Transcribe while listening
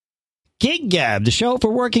Gig Gab, the show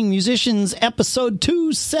for working musicians, episode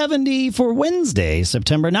 270 for Wednesday,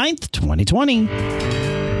 September 9th, 2020.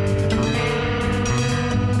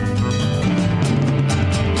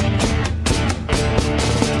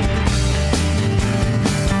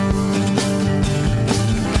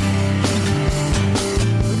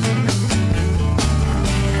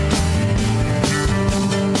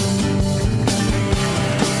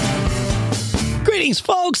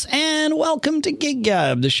 Folks, and welcome to Gig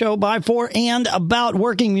Gab, the show by, for, and about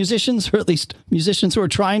working musicians, or at least musicians who are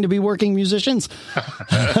trying to be working musicians.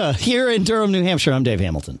 Here in Durham, New Hampshire, I'm Dave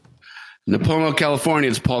Hamilton. Napomo, California,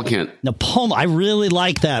 it's Paul Kent. Napomo, I really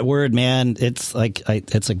like that word, man. It's like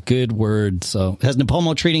it's a good word. So, has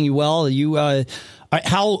Napomo treating you well?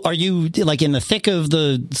 How are you, like, in the thick of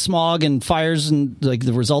the smog and fires and like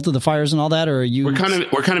the result of the fires and all that, or are you? We're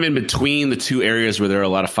kind of in between the two areas where there are a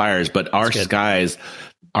lot of fires, but our skies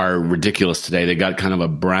are ridiculous today. They got kind of a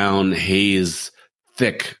brown haze,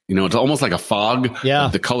 thick. You know, it's almost like a fog. Yeah,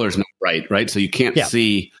 the color's not right? So you can't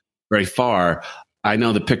see very far. I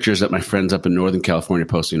know the pictures that my friends up in Northern California are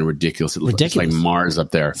posting are ridiculous. It looks like Mars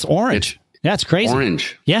up there. It's orange. Yeah, it's crazy.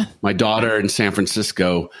 Orange. Yeah. My daughter in San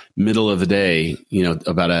Francisco, middle of the day, you know,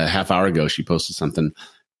 about a half hour ago, she posted something.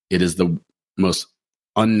 It is the most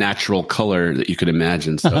unnatural color that you could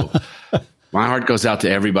imagine. So my heart goes out to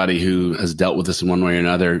everybody who has dealt with this in one way or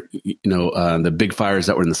another. You know, the big fires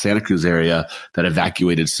that were in the Santa Cruz area that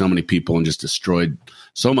evacuated so many people and just destroyed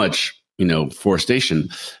so much, you know, forestation.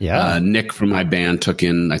 Yeah. Nick from my band took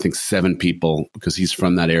in, I think, 7 people because he's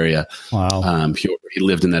from that area. Wow. He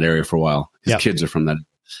lived in that area for a while. His kids are from that.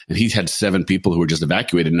 And he had 7 people who were just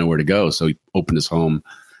evacuated, nowhere to go. So he opened his home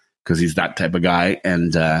because he's that type of guy.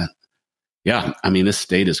 And yeah, I mean, this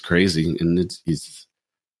state is crazy. And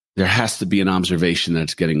there has to be an observation that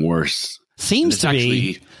it's getting worse. Seems to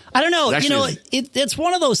be. I don't know. You know, it's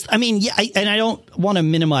one of those. I mean, yeah, and I don't want to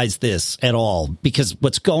minimize this at all, because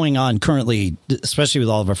what's going on currently, especially with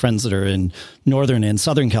all of our friends that are in Northern and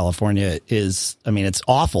Southern California, is, I mean, it's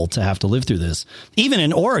awful to have to live through this. Even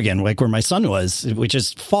in Oregon, like where my son was, which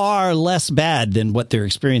is far less bad than what they're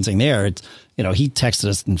experiencing there. It's, you know, he texted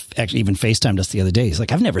us and actually even FaceTimed us the other day. He's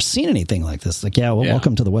like, I've never seen anything like this. Like, yeah, well,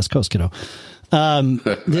 welcome to the West Coast, kiddo.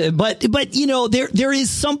 But you know, there is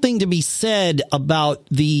something to be said about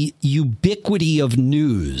the ubiquity of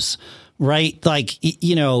news, right? Like,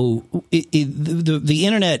 you know, the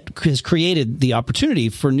internet has created the opportunity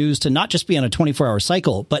for news to not just be on a 24-hour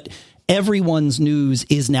cycle, but everyone's news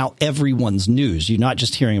is now everyone's news. You're not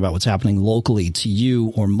just hearing about what's happening locally to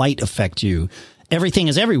you or might affect you. Everything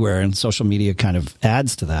is everywhere, and social media kind of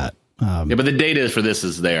adds to that. Yeah, but the data for this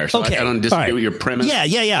is there. So I don't disagree with your premise. Yeah,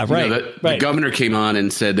 right. You know, the governor came on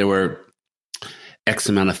and said there were X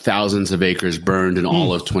amount of thousands of acres burned in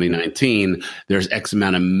all of 2019. There's X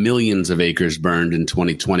amount of millions of acres burned in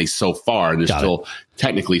 2020 so far. And there's still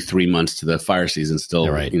technically 3 months to the fire season still,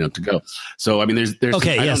 you know, to go. So, I mean, there's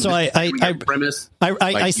okay. Yeah. So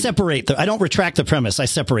I separate I don't retract the premise. I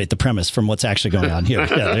separate the premise from what's actually going on here.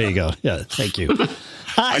 Yeah. There you go. Yeah. Thank you.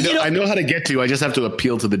 I know how to get to. I just have to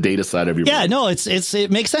appeal to the data side of your brain. Yeah, no,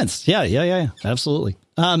 it makes sense. Yeah, absolutely.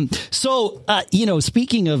 So you know,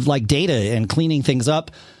 speaking of like data and cleaning things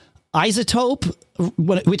up, iZotope,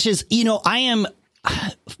 which is, you know, I am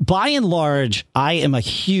by and large, I am a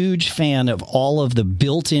huge fan of all of the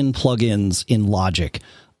built-in plugins in Logic.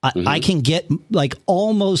 I can get like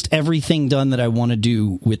almost everything done that I want to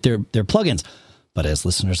do with their plugins. But as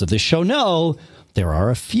listeners of this show know, there are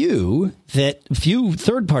a few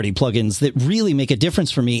third-party plugins that really make a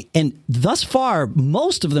difference for me. And thus far,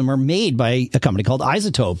 most of them are made by a company called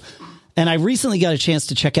iZotope. And I recently got a chance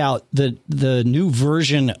to check out the new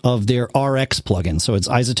version of their RX plugin. So it's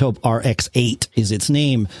iZotope RX8 is its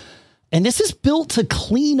name. And this is built to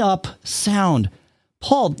clean up sound.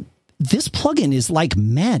 Paul, this plugin is like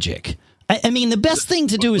magic. I mean, the best thing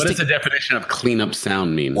to do is... What does the definition of cleanup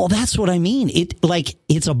sound mean? Well, that's what I mean.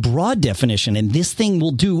 It's a broad definition, and this thing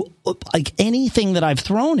will do like anything that I've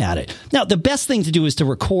thrown at it. Now, the best thing to do is to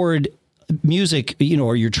record music, you know,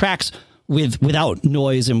 or your tracks without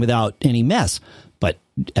noise and without any mess. But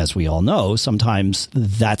as we all know, sometimes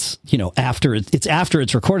that's, you know, after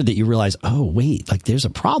it's recorded that you realize, oh, wait, like there's a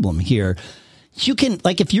problem here. You can,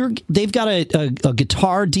 like, they've got a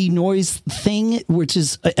guitar denoise thing, which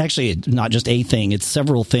is actually not just a thing, it's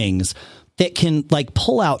several things that can like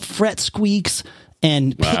pull out fret squeaks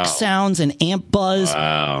and pick sounds and amp buzz.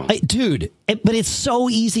 Wow. But it's so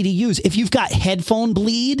easy to use. If you've got headphone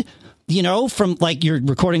bleed, you know, from like you're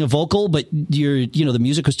recording a vocal, but the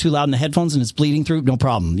music was too loud in the headphones and it's bleeding through, no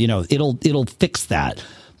problem. You know, it'll fix that.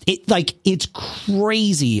 it's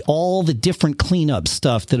crazy all the different cleanup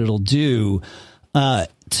stuff that it'll do.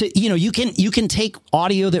 You can take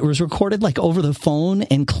audio that was recorded like over the phone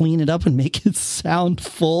and clean it up and make it sound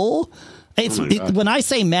full. When I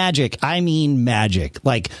say magic, I mean magic.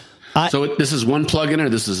 So this is one plugin, or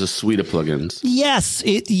this is a suite of plugins? Yes,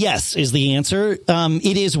 yes is the answer.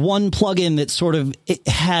 It is one plugin that sort of it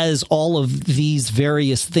has all of these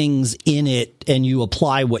various things in it, and you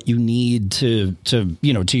apply what you need to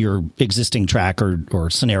your existing track or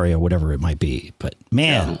scenario, whatever it might be. But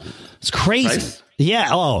man, it's crazy. Price? Yeah.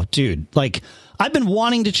 Oh, dude. I've been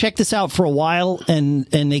wanting to check this out for a while, and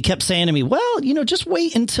they kept saying to me, well, just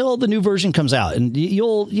wait until the new version comes out, and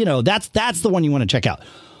that's the one you want to check out.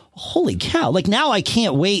 Holy cow. Now I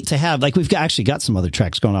can't wait to have, we've actually got some other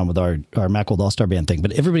tracks going on with our Macworld All-Star Band thing,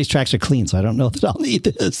 but everybody's tracks are clean, so I don't know that I'll need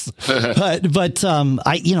this. but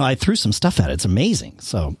I threw some stuff at it. It's amazing.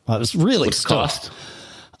 So I was really What's cost?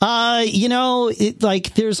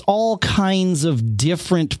 There's all kinds of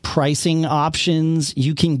different pricing options.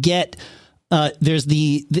 You can get,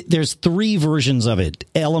 there's three versions of it.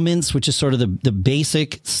 Elements, which is sort of the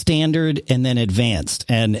basic, standard, and then advanced.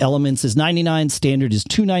 And Elements is $99, standard is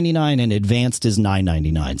 $299, and advanced is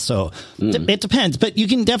 $999. So it depends, but you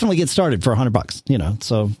can definitely get started for $100.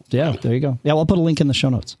 So yeah, there you go. Yeah, I'll put a link in the show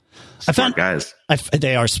notes. Smart guys.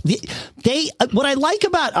 They are. What I like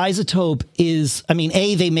about iZotope is,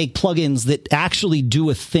 they make plugins that actually do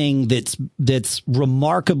a thing that's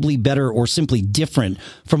remarkably better or simply different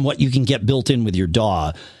from what you can get built in with your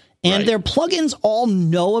DAW. And their plugins all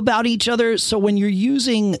know about each other. So when you're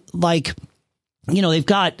using they've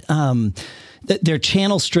got their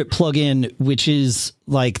channel strip plugin, which is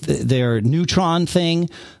their Neutron thing,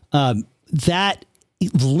 that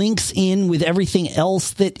links in with everything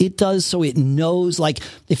else that it does, so it knows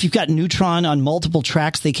if you've got Neutron on multiple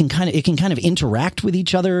tracks, it can kind of interact with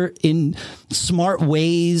each other in smart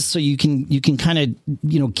ways, so you can kind of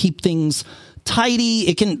keep things tidy.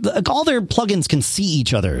 It can all their plugins can see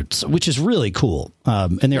each other, which is really cool.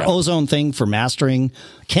 And their Ozone thing for mastering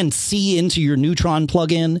can see into your Neutron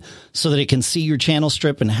plugin so that it can see your channel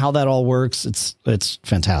strip and how that all works. It's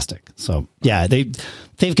fantastic. So yeah,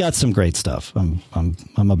 they've got some great stuff. I'm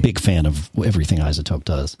a big fan of everything iZotope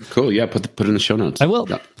does. Cool. Yeah, put it in the show notes. I will.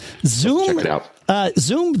 Yeah. Zoom. Check it out.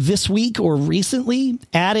 Zoom this week or recently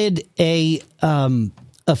added a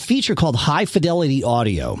feature called high fidelity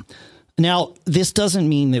audio. Now, this doesn't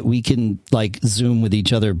mean that we can Zoom with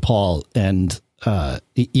each other, Paul, and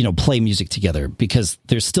play music together, because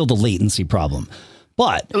there's still the latency problem.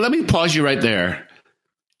 But let me pause you right there.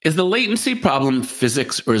 Is the latency problem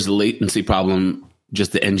physics, or is the latency problem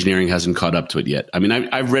just the engineering hasn't caught up to it yet?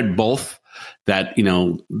 I've read both, that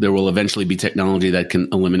there will eventually be technology that can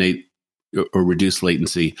eliminate or reduce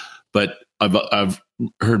latency, but I've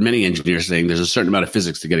heard many engineers saying there's a certain amount of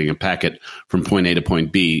physics to getting a packet from point A to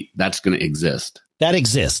point B. That's going to exist. That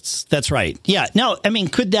exists. That's right. Yeah. Now,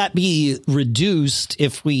 could that be reduced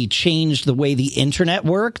if we changed the way the internet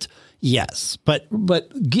worked? Yes. But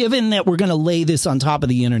given that we're going to lay this on top of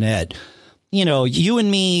the internet, you and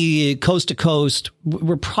me coast to coast,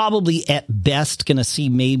 we're probably at best going to see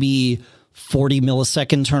maybe 40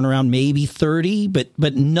 millisecond turnaround, maybe 30, but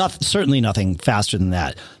certainly nothing faster than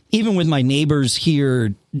that. Even with my neighbors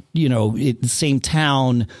here, in the same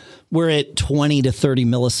town, we're at 20 to 30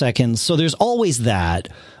 milliseconds. So there's always that.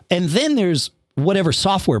 And then there's whatever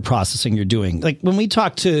software processing you're doing. When we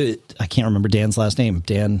talk to, I can't remember Dan's last name.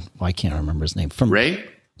 Dan, I can't remember his name. From Ray?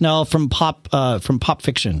 No, from Pop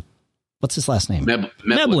Fiction. What's his last name?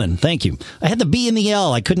 Meblin. Thank you. I had the B and the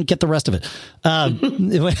L. I couldn't get the rest of it.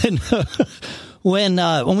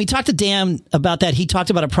 When we talked to Dan about that, he talked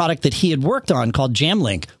about a product that he had worked on called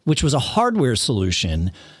Jamlink, which was a hardware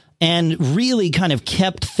solution and really kind of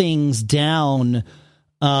kept things down,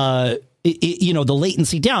 the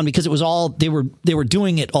latency down, because it was all, they were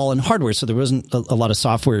doing it all in hardware. So there wasn't a lot of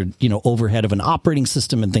software, overhead of an operating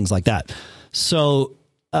system and things like that. So,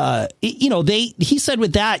 he said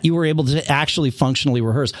with that, you were able to actually functionally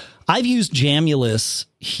rehearse. I've used Jamulus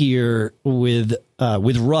here with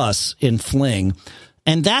Russ in Fling,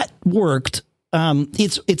 and that worked.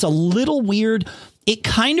 It's a little weird. It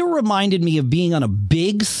kind of reminded me of being on a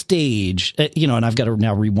big stage, and I've got to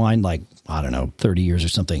now rewind 30 years or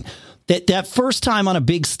something. That first time on a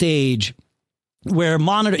big stage where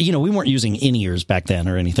monitor, we weren't using in-ears back then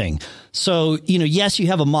or anything. So, yes, you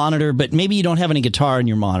have a monitor, but maybe you don't have any guitar in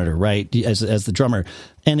your monitor, right? As the drummer,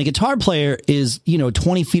 and the guitar player is,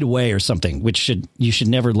 20 feet away or something, which you should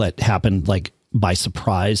never let happen, by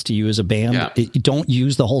surprise to you as a band. Yeah. Don't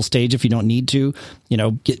use the whole stage if you don't need to,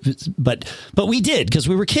 but we did, because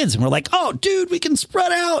we were kids and we're like, oh dude, we can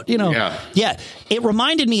spread out, Yeah. It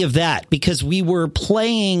reminded me of that because we were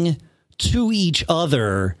playing to each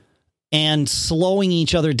other and slowing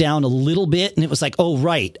each other down a little bit. And it was like, oh,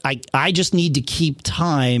 right. I just need to keep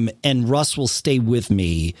time and Russ will stay with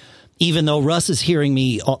me, even though Russ is hearing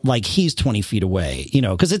me like he's 20 feet away,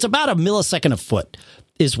 because it's about a millisecond a foot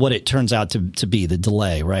is what it turns out to be, the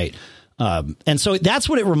delay. Right. And so that's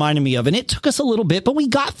what it reminded me of. And it took us a little bit, but we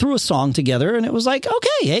got through a song together and it was like,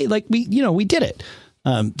 okay, hey, like we did it.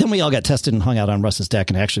 Then we all got tested and hung out on Russ's deck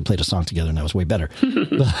and actually played a song together, and that was way better.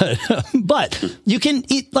 but you can,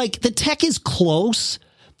 the tech is close.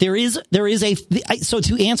 So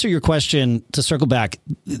to answer your question, to circle back,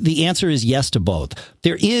 the answer is yes to both.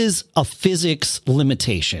 There is a physics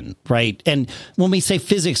limitation, right? And when we say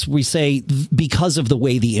physics, we say because of the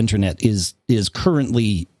way the internet is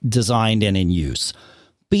currently designed and in use.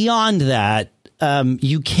 Beyond that,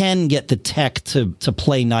 you can get the tech to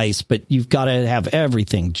play nice, but you've got to have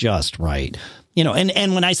everything just right.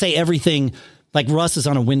 And when I say everything, like Russ is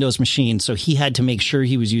on a Windows machine, so he had to make sure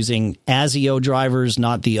he was using ASIO drivers,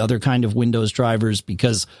 not the other kind of Windows drivers,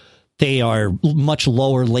 because they are much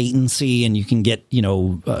lower latency and you can get,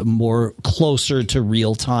 more closer to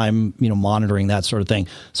real time, monitoring, that sort of thing.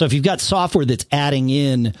 So if you've got software that's adding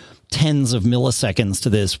in tens of milliseconds to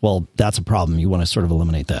this, well, that's a problem. You want to sort of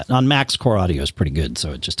eliminate that. On Mac's Core Audio is pretty good,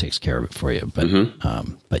 so it just takes care of it for you.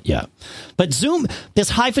 But yeah, but Zoom, this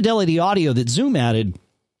high fidelity audio that Zoom added,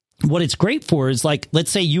 what it's great for is, like,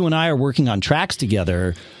 let's say you and I are working on tracks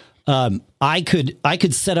together. I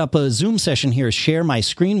could set up a Zoom session here, share my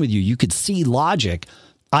screen with you. You could see Logic.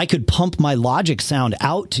 I could pump my Logic sound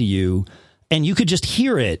out to you, and you could just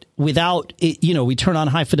hear it without it. We turn on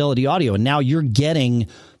high fidelity audio, and now you're getting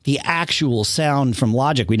the actual sound from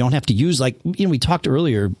Logic. We don't have to use, we talked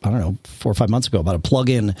earlier, I don't know, 4 or 5 months ago, about a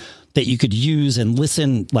plugin that you could use and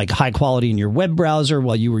listen like high quality in your web browser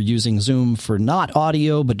while you were using Zoom for not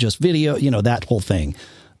audio, but just video, that whole thing.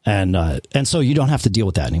 And so you don't have to deal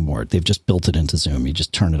with that anymore. They've just built it into Zoom. You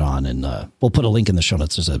just turn it on, and we'll put a link in the show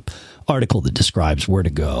notes. There's an article that describes where to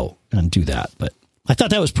go and do that. But I thought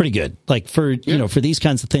that was pretty good. Like for these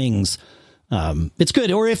kinds of things, it's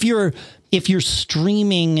good. Or if you're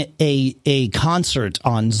streaming a concert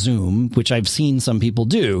on Zoom, which I've seen some people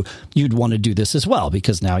do, you'd want to do this as well,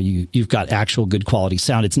 because now you've got actual good quality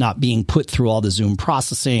sound. It's not being put through all the Zoom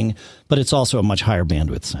processing, but it's also a much higher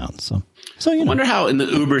bandwidth sound. So I wonder how, in the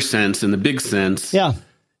Uber sense, in the big sense,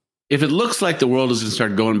 if it looks like the world is going to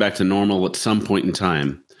start going back to normal at some point in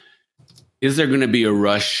time, is there going to be a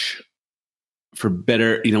rush for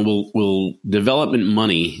better? Will development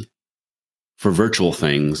money for virtual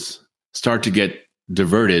things start to get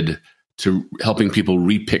diverted to helping people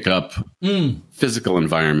re-pick up physical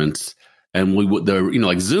environments? And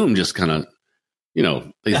like Zoom just kind of,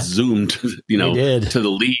 they zoomed, to the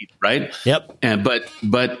lead, right? Yep. But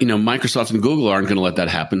Microsoft and Google aren't going to let that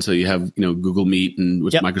happen. So you have, Google Meet and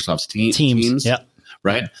with Microsoft's Teams. Yep.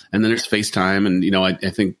 Right. And then there's FaceTime, and,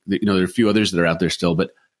 I think that, there are a few others that are out there still,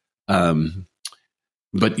 but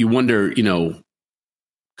you wonder,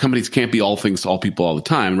 companies can't be all things to all people all the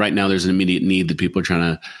time. Right now, there's an immediate need that people are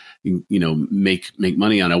trying to, make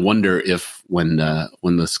money on. I wonder if when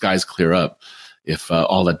the skies clear up, if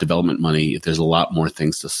all that development money, if there's a lot more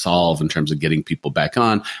things to solve in terms of getting people back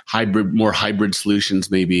on more hybrid solutions,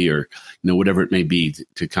 maybe, or whatever it may be,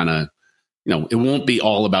 to kind of, it won't be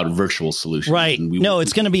all about virtual solutions. Right. No,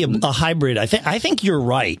 it's going to be a hybrid. I think you're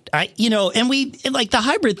right. And the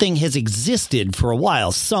hybrid thing has existed for a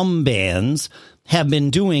while. Some bands have been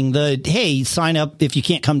doing hey, sign up if you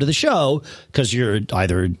can't come to the show because you're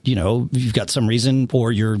either, you've got some reason,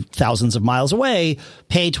 or you're thousands of miles away,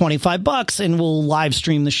 pay $25 and we'll live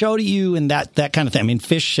stream the show to you, and that kind of thing. I mean,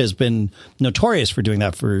 Phish has been notorious for doing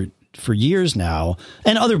that for years now,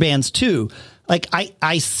 and other bands too. Like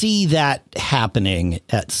I see that happening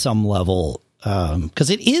at some level, because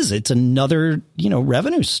it's another,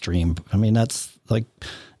 revenue stream. I mean, that's like,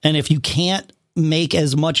 and if you can't make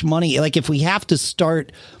as much money, like if we have to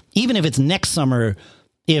start, even if it's next summer,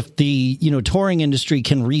 if the, touring industry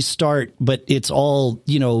can restart, but it's all,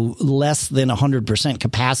 less than 100%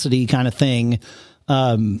 capacity kind of thing,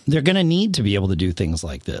 they're going to need to be able to do things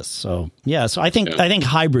like this. So, yeah, so I think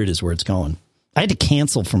hybrid is where it's going. I had to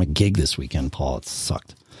cancel from a gig this weekend, Paul. It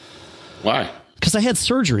sucked. Why? Because I had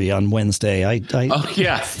surgery on Wednesday. Oh,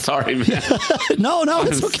 yeah. Sorry, man. No,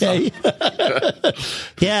 it's okay.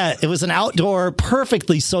 Yeah, it was an outdoor,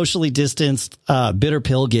 perfectly socially distanced Bitter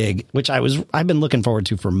Pill gig, which I've been looking forward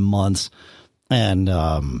to for months. And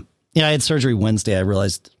Yeah, I had surgery Wednesday. I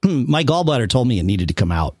realized my gallbladder told me it needed to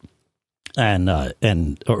come out. Or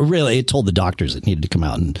really, it told the doctors it needed to come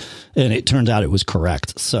out, and it turned out it was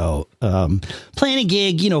correct. So, playing a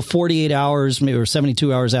gig, 48 hours, maybe or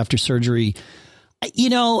 72 hours after surgery,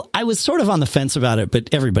 I was sort of on the fence about it, but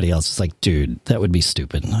everybody else was like, dude, that would be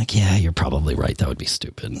stupid. I'm like, yeah, you're probably right. That would be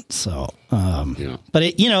stupid. So, but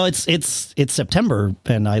it's September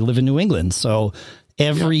and I live in New England. So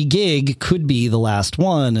every gig could be the last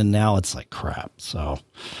one. And now it's like crap.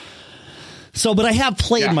 But I have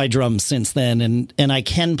played my drums since then, and I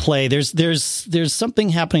can play. There's something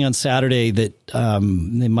happening on Saturday that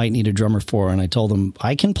they might need a drummer for, and I told them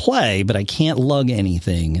I can play, but I can't lug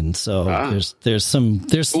anything. And so there's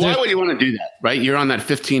why would you want to do that? Right? You're on that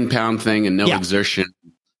 15-pound thing and no exertion.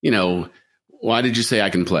 Why did you say I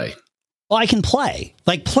can play? Well, I can play.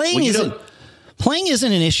 Like playing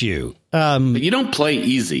isn't an issue. But you don't play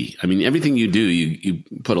easy. I mean, everything you do, you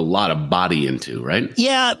put a lot of body into, right?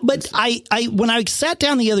 Yeah, but I when I sat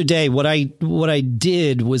down the other day, what I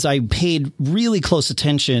did was I paid really close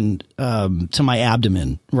attention to my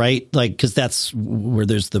abdomen, right? Like, because that's where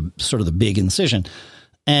there's the sort of the big incision,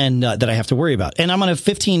 and that I have to worry about. And I'm on a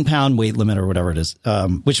 15-pound weight limit or whatever it is,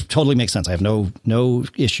 which totally makes sense. I have no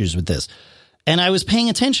issues with this. And I was paying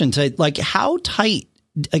attention to like how tight,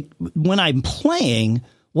 like, when I'm playing,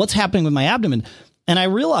 what's happening with my abdomen. And I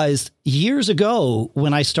realized years ago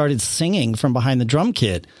when I started singing from behind the drum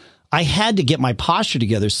kit, I had to get my posture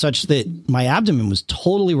together such that my abdomen was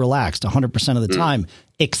totally relaxed 100% of the time,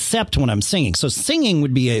 except when I'm singing. So singing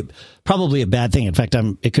would be probably a bad thing. In fact,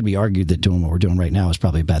 it could be argued that doing what we're doing right now is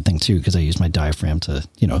probably a bad thing too, because I use my diaphragm to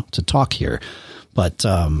talk here. But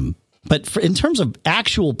in terms of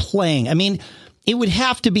actual playing, I mean, it would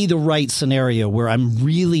have to be the right scenario where I'm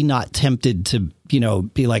really not tempted to,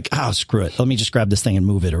 be like, oh, screw it. Let me just grab this thing and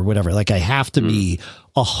move it or whatever. Like I have to be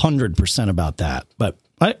 100% about that. But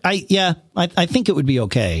I think it would be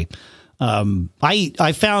okay.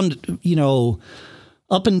 I found,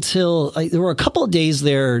 up until there were a couple of days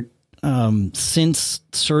there since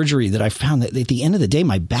surgery that I found that at the end of the day,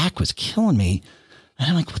 my back was killing me. And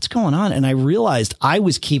I'm like, what's going on? And I realized I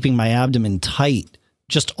was keeping my abdomen tight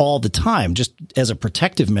just all the time, just as a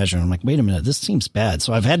protective measure. I'm like, wait a minute, this seems bad.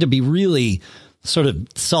 So I've had to be really sort of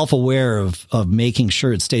self-aware of making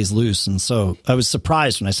sure it stays loose. And so I was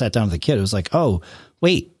surprised when I sat down with the kid. It was like, oh,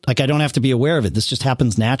 wait, like I don't have to be aware of it. This just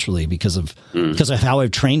happens naturally because of how I've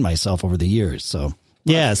trained myself over the years. So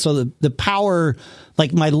yeah. So the power,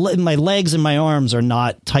 like my legs and my arms are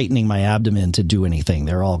not tightening my abdomen to do anything.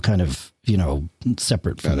 They're all kind of,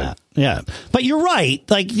 separate from that. Yeah. But you're right.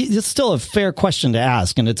 Like it's still a fair question to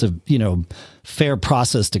ask. And it's a, fair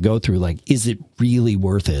process to go through. Like, is it really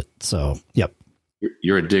worth it? So, yep.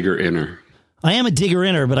 You're a digger inner. I am a digger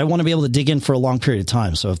inner, but I want to be able to dig in for a long period of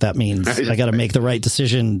time. So if that means I got to make the right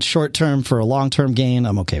decision short term for a long term gain,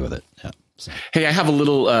 I'm okay with it. Yeah. So. Hey, I have a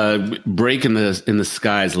little break in the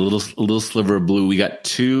skies, a little sliver of blue. We got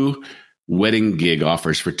 2 wedding gig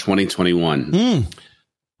offers for 2021.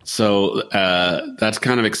 So that's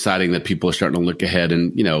kind of exciting that people are starting to look ahead.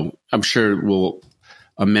 And, I'm sure we'll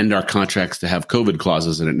amend our contracts to have COVID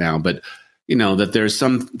clauses in it now. But, that there's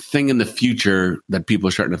something in the future that people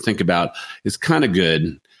are starting to think about is kind of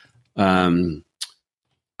good. I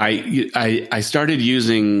started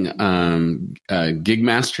using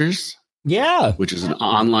Gigmasters. Yeah. Which is an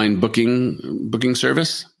online booking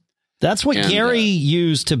service. That's what Gary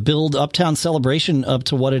used to build Uptown Celebration up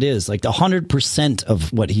to what it is, like 100%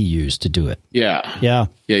 of what he used to do it. Yeah.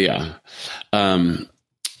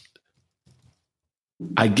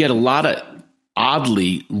 I get a lot of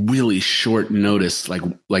oddly really short notice, like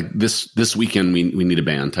this weekend we need a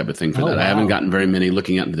band type of thing for that. Wow. I haven't gotten very many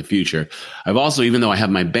looking out into the future. I've also, even though I have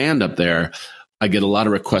my band up there, I get a lot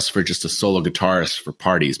of requests for just a solo guitarist for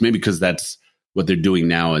parties. Maybe because that's what they're doing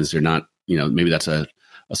now, is they're not, maybe that's a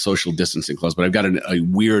social distancing clause, but I've got a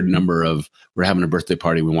weird number of, we're having a birthday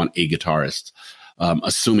party, we want a guitarist,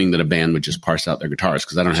 assuming that a band would just parse out their guitarist,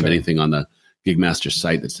 because I don't have anything on the Gigmasters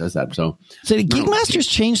site that says that. So did Gigmasters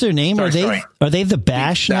change their name? Are they the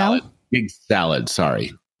Bash now? Gig Salad,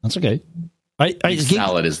 sorry. That's okay. Gig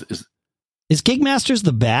Salad is Gigmasters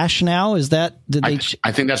the Bash now? Is that I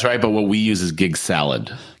think that's right, but what we use is Gig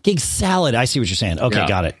Salad. Gig Salad. I see what you're saying. Okay, yeah.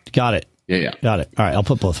 Got it. Yeah. Got it. All right, I'll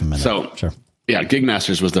put both of them in. So sure. Yeah,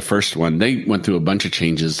 Gigmasters was the first one. They went through a bunch of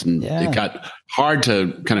changes, and it got hard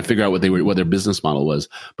to kind of figure out what their business model was.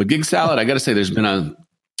 But Gig Salad, I got to say, there's been a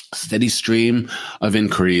steady stream of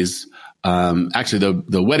inquiries. Actually,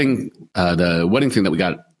 the wedding thing that we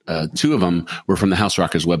got, 2 of them were from the House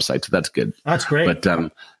Rockers website, so that's good. That's great.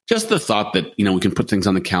 But just the thought that, we can put things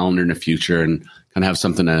on the calendar in the future and kind of have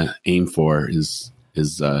something to aim for is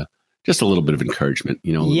just a little bit of encouragement,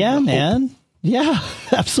 Yeah, man. Yeah,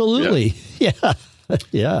 absolutely. Yeah.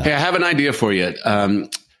 Yeah. Hey, I have an idea for you. I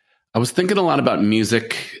was thinking a lot about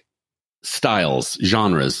music styles,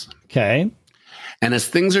 genres. Okay. And as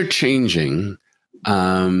things are changing,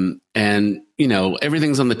 and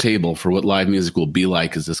everything's on the table for what live music will be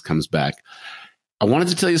like as this comes back. I wanted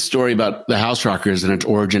to tell you a story about the House Rockers and its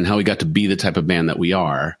origin, how we got to be the type of band that we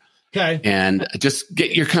are. Okay. And just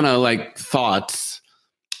get your kind of like thoughts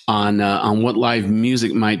on what live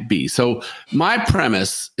music might be. So my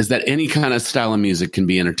premise is that any kind of style of music can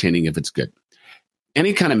be entertaining if it's good.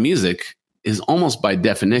 Any kind of music is almost by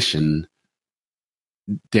definition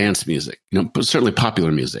dance music, but certainly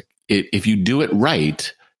popular music. If you do it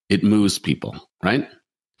right, it moves people, right?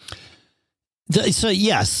 So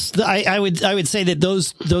yes, I would say that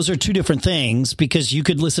those are two different things, because you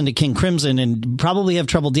could listen to King Crimson and probably have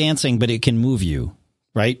trouble dancing, but it can move you,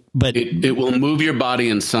 right? But it will move your body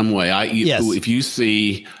in some way. Yes. If you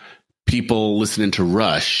see people listening to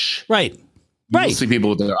Rush, right. You'll see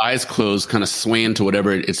people with their eyes closed, kind of swaying to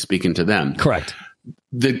whatever it's speaking to them. Correct.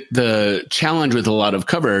 The challenge with a lot of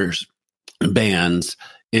covers bands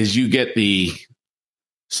is you get the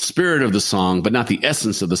spirit of the song, but not the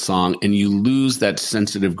essence of the song, and you lose that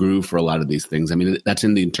sensitive groove for a lot of these things. I mean, that's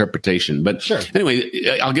in the interpretation. But sure. Anyway,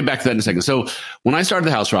 I'll get back to that in a second. So when I started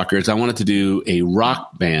the House Rockers, I wanted to do a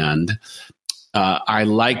rock band. I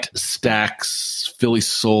liked Stax, Philly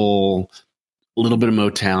soul, a little bit of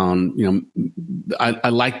Motown. I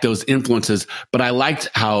liked those influences, but I liked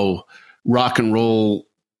how rock and roll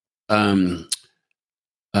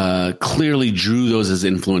clearly drew those as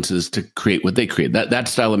influences to create what they create. That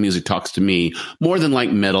style of music talks to me more than like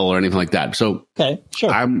metal or anything like that. So okay, sure.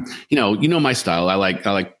 I'm, my style. I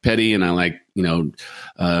like Petty, and I like, Bob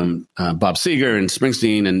Seger and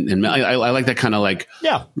Springsteen, and I like that kind of like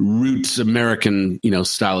roots American,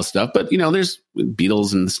 style of stuff. But there's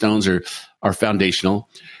Beatles and the Stones are foundational.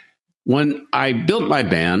 When I built my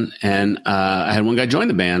band and I had one guy join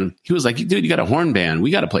the band, he was like, dude, you got a horn band. We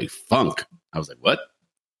got to play funk. I was like, what?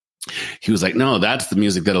 He was like, no, that's the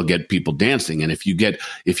music that'll get people dancing. And if you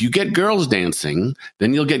get girls dancing,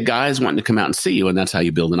 then you'll get guys wanting to come out and see you. And that's how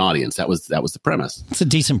you build an audience. That was the premise. It's a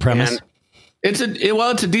decent premise. And it's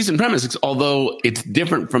a decent premise, although it's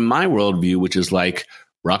different from my worldview, which is like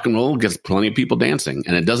rock and roll gets plenty of people dancing.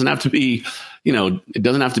 And it doesn't have to be,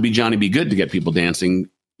 Johnny B. Good to get people dancing.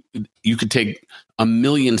 You could take 1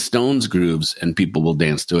 million Stones grooves and people will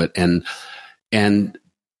dance to it. And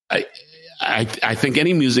I think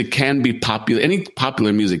any music can be popular. Any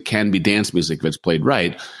popular music can be dance music if it's played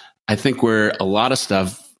right. I think where a lot of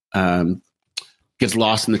stuff gets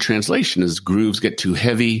lost in the translation is grooves get too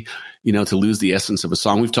heavy, to lose the essence of a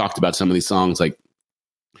song. We've talked about some of these songs, like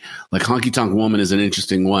Honky Tonk Woman is an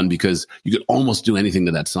interesting one, because you could almost do anything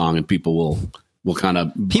to that song and people will kind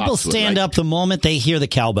of stand up the moment they hear the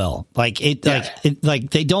cowbell. Like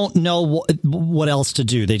they don't know what else to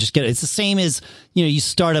do. They just get it. It's the same as, you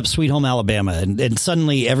start up Sweet Home Alabama and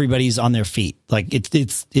suddenly everybody's on their feet. Like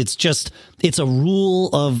it's a rule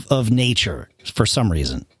of nature for some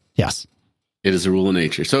reason. Yes. It is a rule of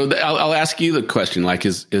nature. So I'll ask you the question, like,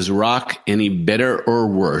 is rock any better or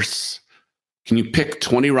worse? Can you pick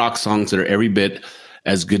 20 rock songs that are every bit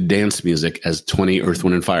as good dance music as 20 Earth,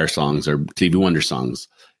 Wind and Fire songs or Stevie Wonder songs?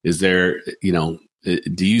 Is there,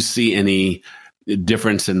 do you see any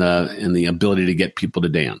difference in the ability to get people to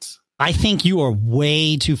dance? I think you are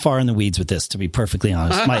way too far in the weeds with this, to be perfectly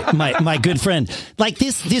honest. My good friend, like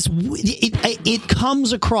it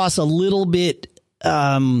comes across a little bit,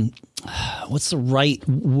 what's the right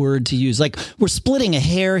word to use? Like, we're splitting a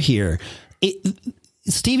hair here.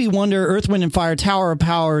 Stevie Wonder, Earth, Wind and Fire, Tower of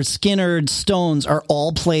Power, Skynyrd, Stones are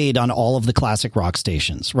all played on all of the classic rock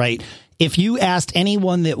stations, right? If you asked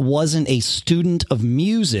anyone that wasn't a student of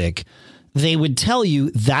music, they would tell you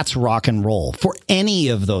that's rock and roll for any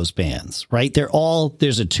of those bands, right? There's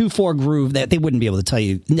a 2/4 groove that they wouldn't be able to tell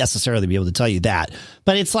you that,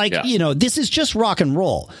 but it's like, this is just rock and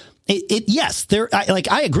roll. Yes,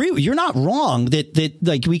 I agree with you. You're not wrong that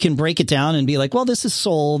like we can break it down and be like, well, this is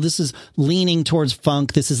soul, this is leaning towards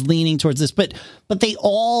funk, this is leaning towards this, but they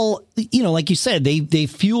all, like you said, they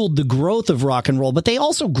fueled the growth of rock and roll, but they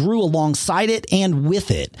also grew alongside it and with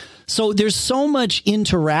it. So there's so much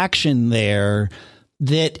interaction there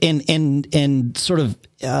that and sort of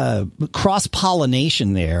cross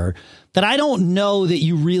pollination there that I don't know that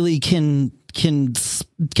you really can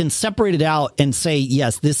separate it out and say,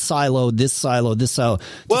 yes, this silo.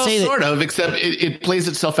 Well, sort of, except it plays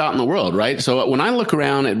itself out in the world, right? So when I look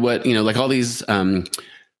around at what, like all these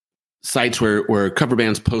sites where cover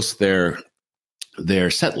bands post their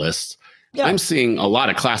set lists, I'm seeing a lot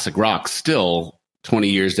of classic rock still 20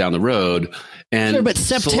 years down the road. And sure, but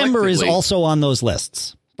September is also on those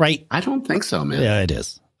lists, right? I don't think so, man. Yeah, it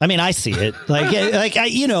is. I mean, I see it. It's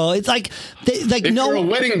like if you're a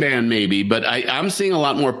wedding band, maybe, but I'm seeing a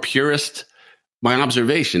lot more purist. My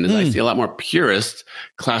observation is I see a lot more purist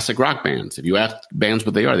classic rock bands. If you ask bands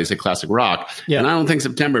what they are, they say classic rock. Yeah. And I don't think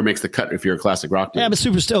September makes the cut if you're a classic rock band. Yeah, but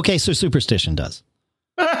so Superstition does.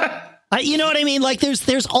 You know what I mean? Like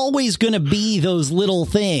there's always going to be those little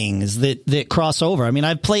things that cross over. I mean,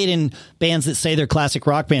 I've played in bands that say they're classic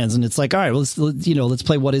rock bands, and it's like, all right, well, let's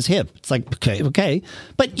play What Is Hip. It's like, okay.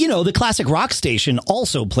 But, the classic rock station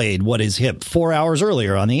also played What Is Hip 4 hours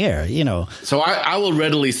earlier on the air, So I will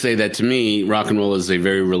readily say that to me, rock and roll is a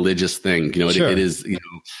very religious thing. Sure. It is,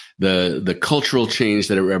 the cultural change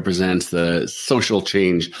that it represents, the social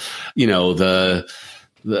change,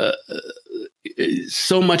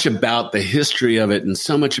 so much about the history of it and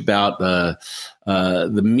so much about the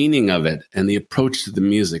meaning of it and the approach to the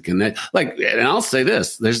music. And that, and I'll say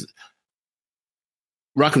this, there's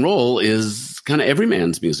rock and roll is kind of every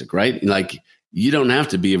man's music, right? Like you don't have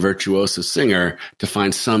to be a virtuoso singer to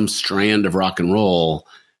find some strand of rock and roll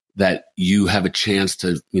that you have a chance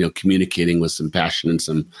to, communicating with some passion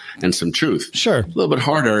and some truth. Sure. A little bit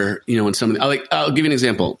harder, in some, I'll give you an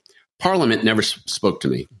example. Parliament never spoke to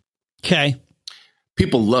me. Okay.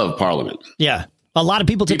 People love Parliament. Yeah. A lot of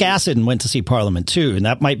people took acid and went to see Parliament too. And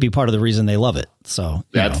that might be part of the reason they love it. So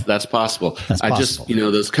that's possible. I just,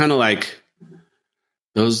 those kind of like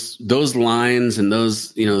those lines and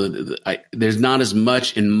those, there's not as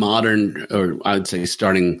much in modern, or I would say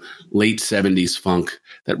starting late 70s funk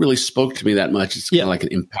that really spoke to me that much. It's kind of like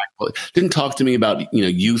an impact. It didn't talk to me about,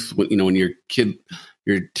 youth, when you're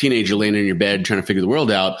a teenager laying in your bed trying to figure the world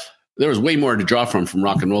out. There was way more to draw from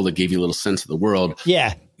rock and roll that gave you a little sense of the world.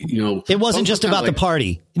 Yeah. It wasn't just about the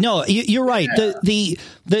party. No, you're right. Yeah.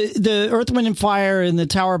 The Earth, Wind and Fire and the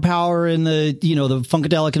Tower of Power and the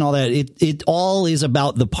Funkadelic and all that. It all is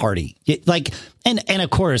about the party. And of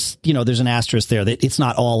course, there's an asterisk there that it's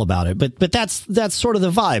not all about it, but that's sort of the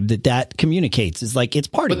vibe that communicates is like it's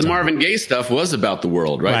party. But the Marvin Gaye stuff was about the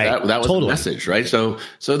world, right? That was totally the message, right? So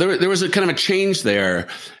there was a kind of a change there,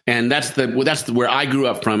 and that's where I grew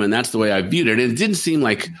up from, and that's the way I viewed it. And it didn't seem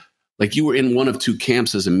like you were in one of two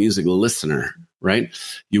camps as a music listener, right?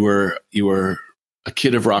 You were a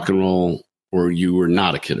kid of rock and roll, or you were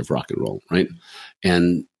not a kid of rock and roll, right?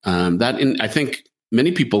 And I think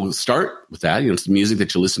many people start with that. It's the music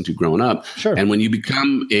that you listen to growing up. Sure. And when you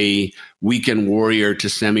become a weekend warrior to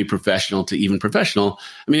semi-professional to even professional,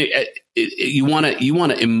 I mean, you want to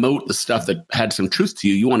emote the stuff that had some truth to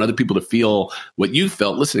you. You want other people to feel what you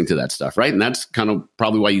felt listening to that stuff, right? And that's kind of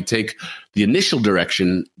probably why you take the initial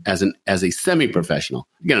direction as a semi-professional.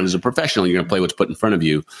 Again, as a professional, you're going to play what's put in front of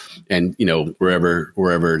you, and wherever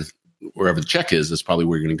the check is probably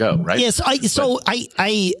where you're going to go, right? Yes.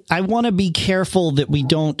 I want to be careful that we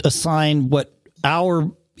don't assign what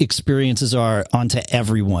our experiences are onto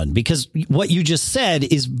everyone, because what you just said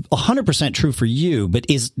is 100% true for you, but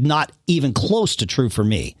is not even close to true for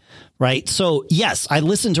me. Right. So yes, I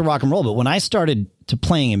listened to rock and roll, but when I started to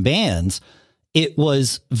playing in bands, it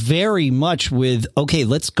was very much with, okay,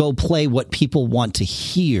 let's go play what people want to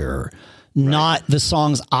hear. Not the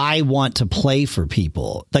songs I want to play for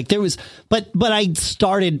people. Like there was, but I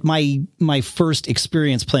started my first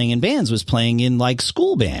experience playing in bands was playing in like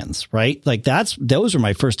school bands, right? Like those were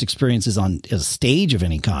my first experiences on a stage of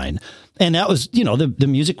any kind. And that was, the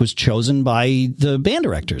music was chosen by the band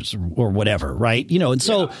directors or whatever, right? And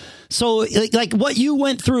so like what you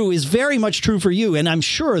went through is very much true for you. And I'm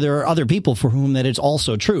sure there are other people for whom that it's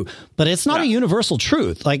also true, but it's not a universal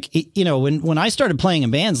truth. Like, when I started playing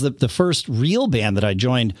in bands, the first real band that I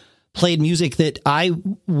joined played music that I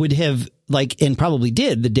would have and probably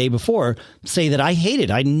did the day before say that I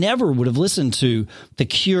hated. I never would have listened to The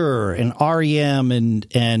Cure and REM and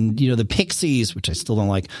the Pixies, which I still don't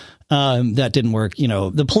like. That didn't work.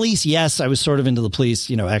 The Police. Yes, I was sort of into the Police,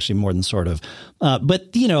 actually more than sort of.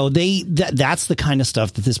 But that's the kind of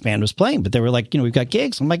stuff that this band was playing. But they were like, we've got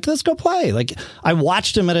gigs. I'm like, let's go play. Like I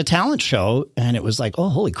watched them at a talent show and it was like, oh,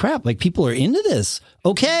 holy crap. Like people are into this.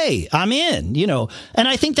 Okay, I'm in, and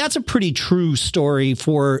I think that's a pretty true story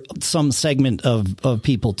for some segment of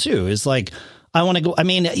people too. Is like, I want to go. I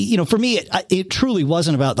mean, for me, it truly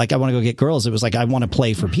wasn't about like I want to go get girls. It was like I want to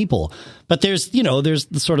play for people. But there's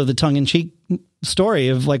the sort of the tongue in cheek story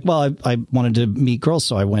of like, well, I wanted to meet girls,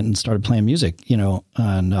 so I went and started playing music.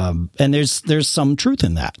 And there's some truth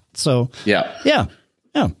in that. So yeah.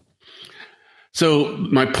 So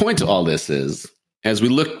my point to all this is as we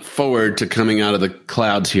look forward to coming out of the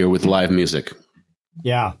clouds here with live music,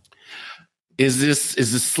 yeah, is the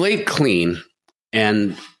slate clean,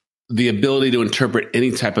 and the ability to interpret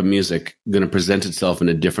any type of music going to present itself in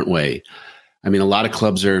a different way? I mean, a lot of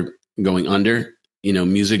clubs are going under.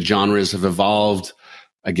 Music genres have evolved.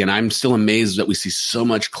 Again, I'm still amazed that we see so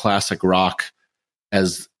much classic rock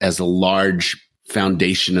as a large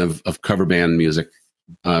foundation of cover band music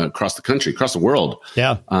across the country, across the world.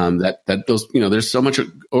 Yeah. That those, there's so much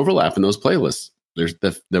overlap in those playlists. There's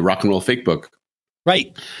the Rock and Roll Fake Book.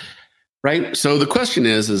 Right. Right. So the question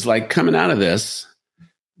is like, coming out of this,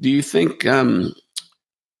 do you think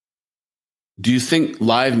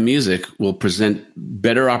live music will present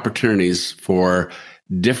better opportunities for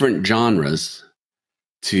different genres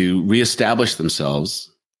to reestablish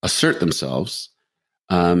themselves, assert themselves?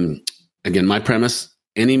 Again, my premise: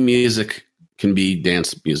 any music can be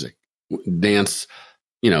dance music. Dance,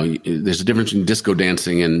 there's a difference between disco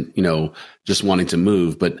dancing and just wanting to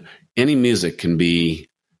move, but any music can be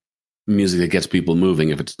music that gets people moving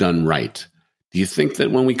if it's done right. Do you think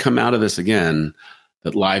that when we come out of this again,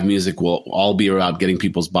 that live music will all be about getting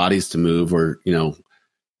people's bodies to move, or,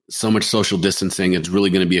 so much social distancing, it's really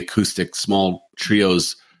going to be acoustic, small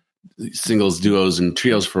trios, singles, duos, and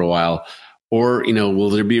trios for a while? Or, will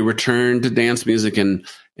there be a return to dance music, and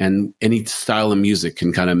any style of music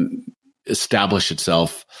can kind of establish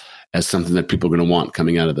itself as something that people are going to want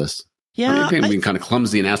coming out of this? Yeah, I'm being kind of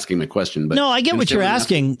clumsy in asking my question, but no, I get what you're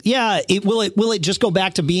asking. Yeah, will it just go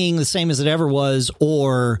back to being the same as it ever was,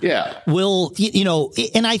 or will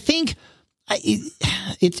And I think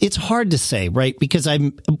it's hard to say, right? Because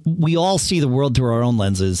we all see the world through our own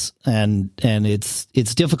lenses, and it's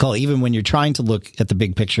difficult. Even when you're trying to look at the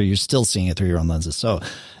big picture, you're still seeing it through your own lenses. So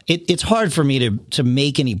it's hard for me to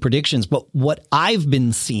make any predictions. But what I've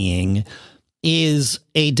been seeing is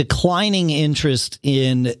a declining interest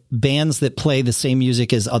in bands that play the same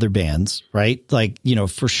music as other bands, right? Like,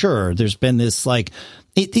 for sure, there's been this, like,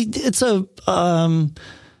 it's a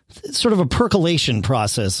sort of a percolation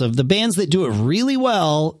process of the bands that do it really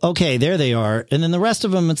well. Okay, there they are. And then the rest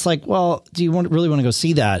of them, it's like, well, do you really want to go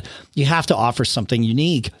see that? You have to offer something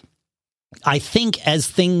unique. I think as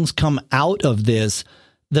things come out of this,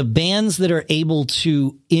 the bands that are able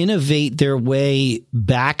to innovate their way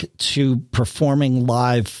back to performing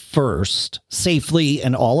live first, safely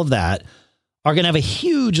and all of that, are going to have a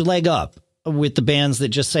huge leg up with the bands that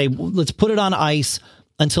just say, well, let's put it on ice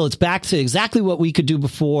until it's back to exactly what we could do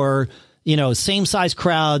before, same size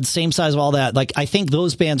crowd, same size of all that. Like, I think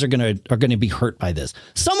those bands are going to be hurt by this.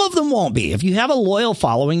 Some of them won't be. If you have a loyal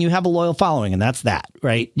following, you have a loyal following, and that's that,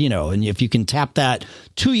 right? And if you can tap that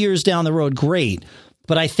 2 years down the road, great.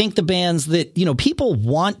 But I think the bands that, people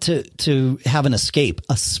want to have an escape,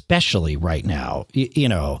 especially right now,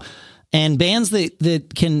 and bands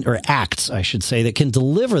that can, or acts, I should say, that can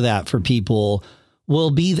deliver that for people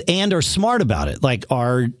will be, and are smart about it, like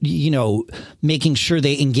are, making sure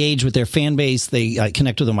they engage with their fan base. They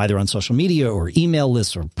connect with them either on social media or email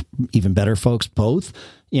lists, or even better, folks, both,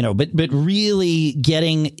 but really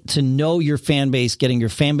getting to know your fan base, getting your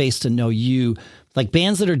fan base to know you. Like,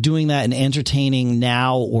 bands that are doing that and entertaining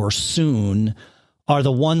now or soon are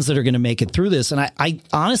the ones that are going to make it through this. And I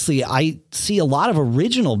honestly, I see a lot of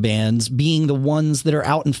original bands being the ones that are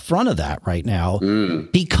out in front of that right now,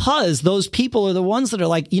 because those people are the ones that are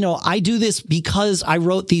like, I do this because I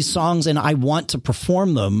wrote these songs and I want to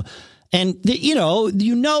perform them. And,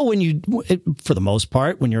 when you, for the most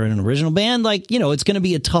part, when you're in an original band, like, it's going to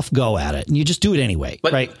be a tough go at it, and you just do it anyway.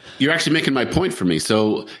 But right? You're actually making my point for me.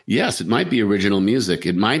 So, yes, it might be original music.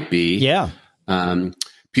 It might be. Yeah.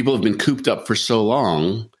 People have been cooped up for so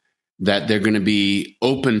long that they're going to be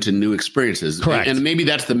open to new experiences. Correct. And maybe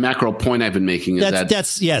that's the macro point I've been making. Is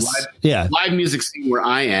that's yes. Live music scene where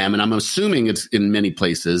I am, and I'm assuming it's in many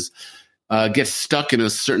places, gets stuck in a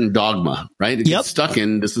certain dogma, right? It gets stuck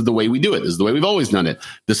in, this is the way we do it. This is the way we've always done it.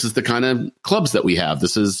 This is the kind of clubs that we have.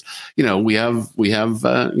 This is, we have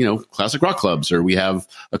classic rock clubs, or we have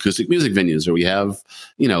acoustic music venues, or we have,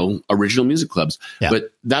 original music clubs. Yeah.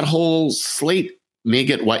 But that whole slate may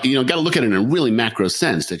get, got to look at it in a really macro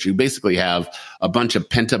sense, that you basically have a bunch of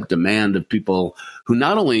pent up demand of people who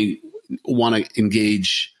not only want to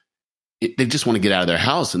engage, they just want to get out of their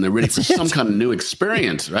house, and they're ready for some kind of new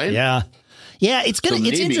experience, right? Yeah. Yeah, it's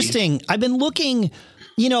interesting. I've been looking,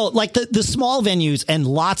 like the small venues, and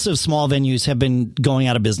lots of small venues have been going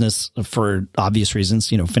out of business for obvious reasons,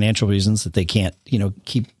 financial reasons, that they can't,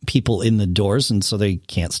 keep people in the doors, and so they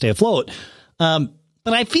can't stay afloat.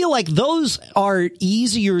 But I feel like those are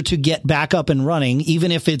easier to get back up and running,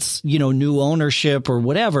 even if it's, new ownership or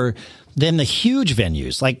whatever, than the huge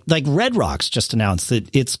venues. Like Red Rocks just announced that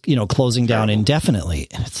it's, closing down indefinitely.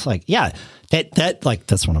 And it's like, yeah,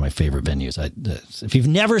 that's one of my favorite venues. If you've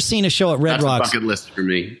never seen a show at Red Rocks, bucket list for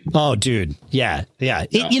me. Oh, dude. Yeah.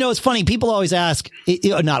 It's funny. People always ask,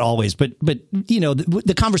 not always, but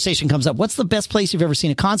the conversation comes up. What's the best place you've ever seen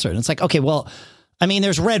a concert? And it's like, okay, well, I mean,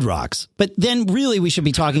 there's Red Rocks, but then really we should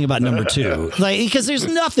be talking about number 2, because there's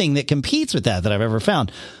nothing that competes with that I've ever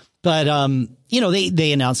found. But,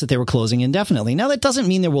 they announced that they were closing indefinitely. Now, that doesn't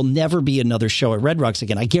mean there will never be another show at Red Rocks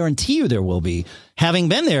again. I guarantee you there will be. Having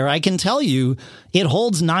been there, I can tell you it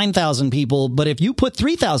holds 9,000 people. But if you put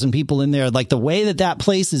 3,000 people in there, like the way that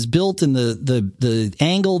place is built and the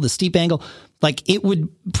angle, the steep angle, like it would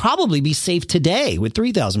probably be safe today with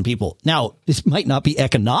 3,000 people. Now, this might not be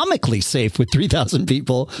economically safe with 3,000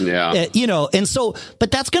 people. Yeah. And so,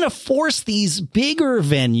 but that's going to force these bigger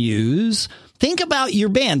venues. Think about your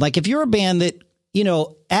band. Like if you're a band that,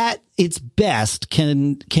 at its best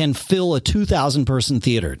can fill a 2,000 person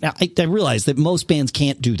theater. Now, I realize that most bands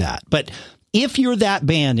can't do that, but if you're that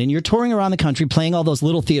band and you're touring around the country playing all those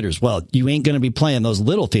little theaters, well, you ain't going to be playing those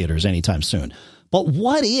little theaters anytime soon. But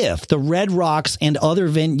what if the Red Rocks and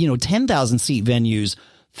other 10,000 seat venues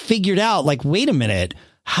figured out, like, wait a minute,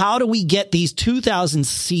 how do we get these 2,000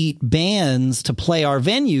 seat bands to play our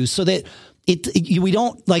venues so that we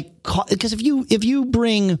don't because if you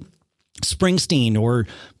bring Springsteen or,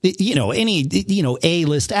 any,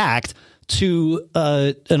 A-list act to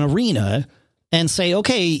an arena and say,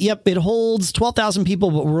 okay, yep, it holds 12,000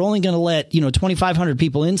 people, but we're only going to let, 2,500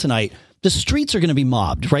 people in tonight. The streets are going to be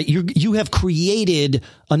mobbed, right? You have created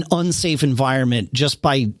an unsafe environment just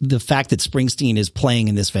by the fact that Springsteen is playing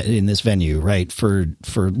in this venue, right? For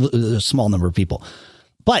a small number of people.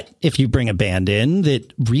 But if you bring a band in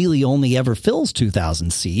that really only ever fills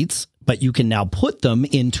 2,000 seats, but you can now put them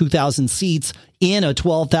in 2,000 seats in a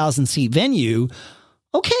 12,000 seat venue,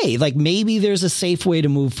 okay, like maybe there's a safe way to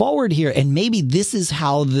move forward here. And maybe this is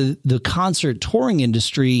how the concert touring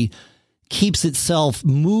industry keeps itself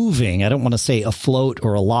moving. I don't want to say afloat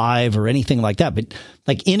or alive or anything like that, but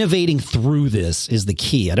like innovating through this is the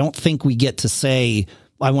key. I don't think we get to say,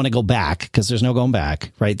 I want to go back, because there's no going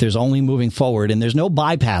back, right? There's only moving forward, and there's no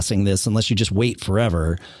bypassing this unless you just wait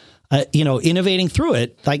forever. Innovating through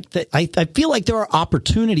it. Like I feel like there are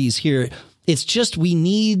opportunities here. It's just, we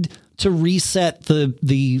need to reset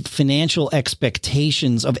the financial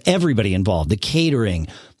expectations of everybody involved, the catering,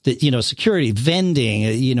 the, security, vending,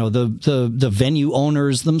 the venue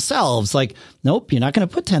owners themselves. Like, nope, you're not going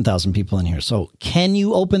to put 10,000 people in here. So can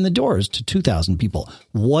you open the doors to 2,000 people?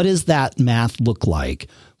 What does that math look like?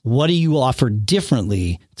 What do you offer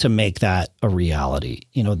differently to make that a reality?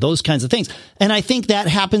 Those kinds of things. And I think that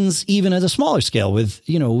happens even at a smaller scale with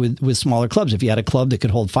smaller clubs. If you had a club that could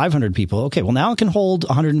hold 500 people, okay, well, now it can hold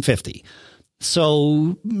 150.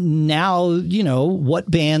 So now, what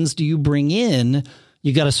bands do you bring in?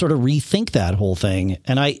 You got to sort of rethink that whole thing.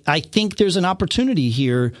 And I think there's an opportunity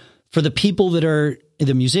here for the people that are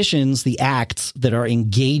the musicians, the acts that are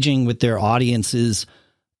engaging with their audiences,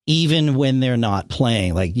 even when they're not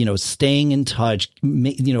playing, like, staying in touch,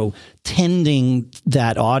 tending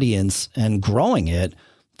that audience and growing it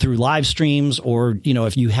through live streams, or,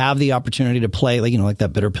 if you have the opportunity to play, like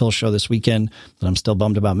that Bitter Pill show this weekend that I'm still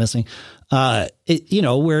bummed about missing,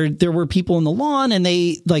 where there were people in the lawn and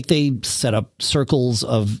they set up circles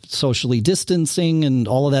of socially distancing and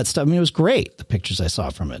all of that stuff. I mean, it was great, the pictures I saw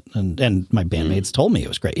from it. And my bandmates told me it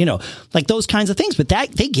was great, like those kinds of things, but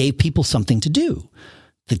that they gave people something to do.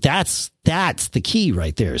 That's the key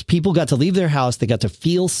right there, is people got to leave their house. They got to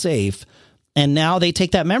feel safe. And now they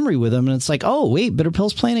take that memory with them, and it's like, oh, wait, Bitter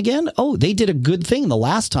Pill's playing again? Oh, they did a good thing the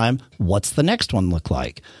last time. What's the next one look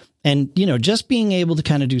like? And, just being able to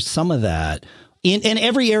kind of do some of that. And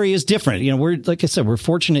every area is different. We're, like I said, we're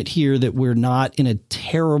fortunate here that we're not in a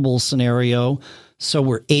terrible scenario. So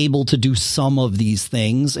we're able to do some of these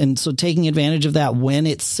things. And so taking advantage of that when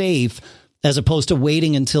it's safe, as opposed to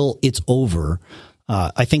waiting until it's over,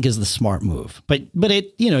 I think is the smart move. But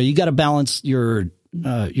it, you got to balance your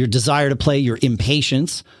desire to play, your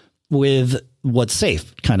impatience, with what's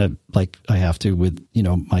safe, kind of like I have to with,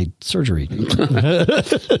 my surgery.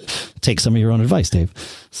 Take some of your own advice, Dave.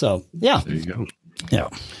 So, yeah. There you go. Yeah.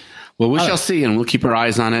 Well, we shall see, and we'll keep our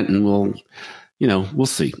eyes on it, and we'll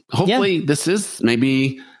see. Hopefully this is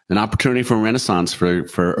maybe an opportunity for a renaissance for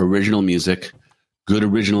original music, good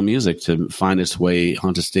original music, to find its way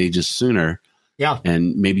onto stages sooner. Yeah.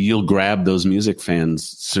 And maybe you'll grab those music fans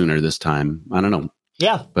sooner this time. I don't know.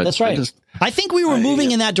 Yeah, But that's right. I think we were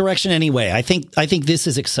moving in that direction anyway. I think this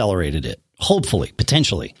has accelerated it. Hopefully,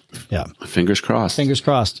 potentially. Yeah. Fingers crossed. Fingers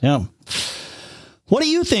crossed. Yeah. What do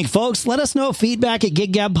you think, folks? Let us know. Feedback at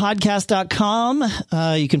giggabpodcast.com.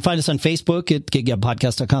 You can find us on Facebook at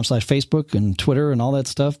giggabpodcast.com/Facebook and Twitter and all that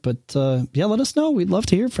stuff. But yeah, let us know. We'd love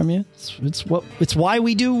to hear from you. It's why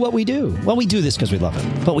we do what we do. Well, we do this because we love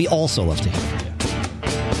it, but we also love to hear from you.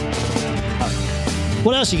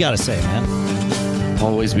 What else you got to say, man?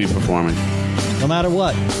 Always be performing. No matter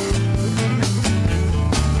what.